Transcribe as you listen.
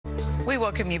We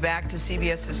welcome you back to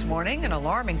CBS This Morning. An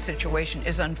alarming situation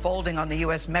is unfolding on the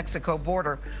U.S.-Mexico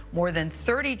border. More than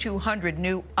 3,200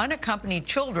 new unaccompanied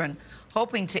children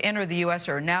hoping to enter the U.S.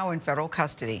 are now in federal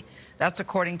custody. That's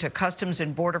according to Customs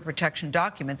and Border Protection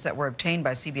documents that were obtained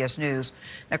by CBS News.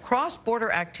 Now,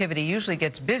 cross-border activity usually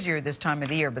gets busier this time of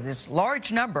the year, but this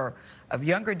large number of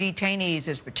younger detainees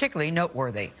is particularly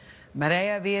noteworthy.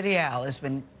 Mireya Villareal has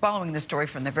been following this story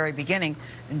from the very beginning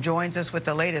and joins us with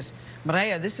the latest.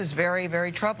 Mireya, this is very,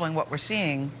 very troubling what we're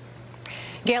seeing.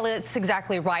 Gayle, it's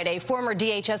exactly right. A former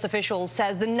DHS official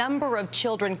says the number of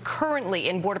children currently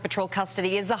in Border Patrol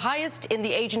custody is the highest in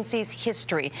the agency's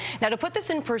history. Now, to put this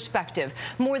in perspective,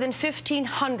 more than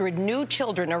 1,500 new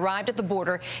children arrived at the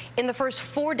border in the first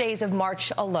 4 days of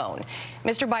March alone.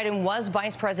 Mr. Biden was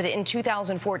vice president in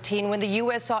 2014 when the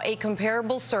U.S. saw a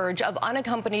comparable surge of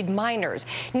unaccompanied minors.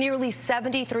 Nearly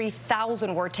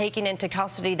 73,000 were taken into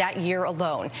custody that year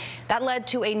alone. That led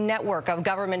to a network of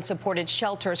government-supported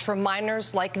shelters for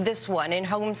minors like this one in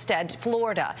Homestead,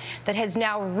 Florida, that has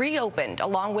now reopened,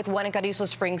 along with one in Carrizo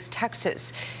Springs,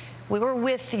 Texas. We were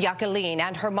with Jacqueline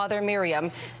and her mother,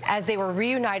 Miriam, as they were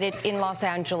reunited in Los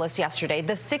Angeles yesterday.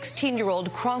 The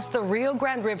 16-year-old crossed the Rio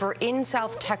Grande River in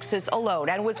South Texas alone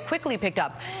and was quickly picked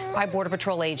up by Border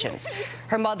Patrol agents.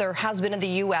 Her mother has been in the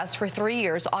U.S. for 3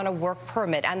 years on a work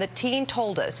permit, and the teen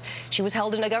told us she was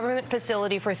held in a government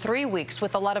facility for 3 weeks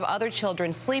with a lot of other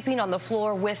children sleeping on the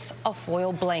floor with a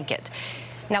foil blanket.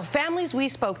 Now, families we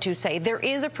spoke to say there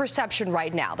is a perception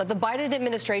right now that the Biden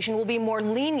administration will be more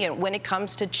lenient when it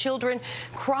comes to children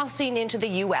crossing into the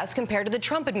U.S. compared to the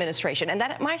Trump administration. And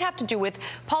that might have to do with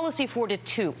Policy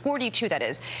 42, that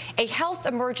is, a health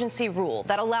emergency rule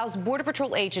that allows Border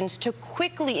Patrol agents to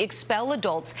quickly expel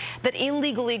adults that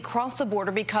illegally cross the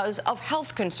border because of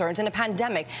health concerns in a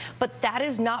pandemic. But that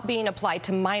is not being applied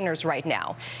to minors right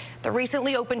now. The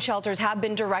recently opened shelters have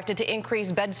been directed to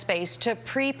increase bed space to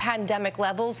pre-pandemic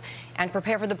levels and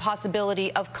prepare for the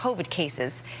possibility of COVID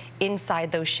cases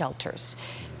inside those shelters.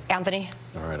 Anthony?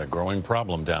 All right, a growing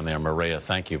problem down there. Mireya,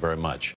 thank you very much.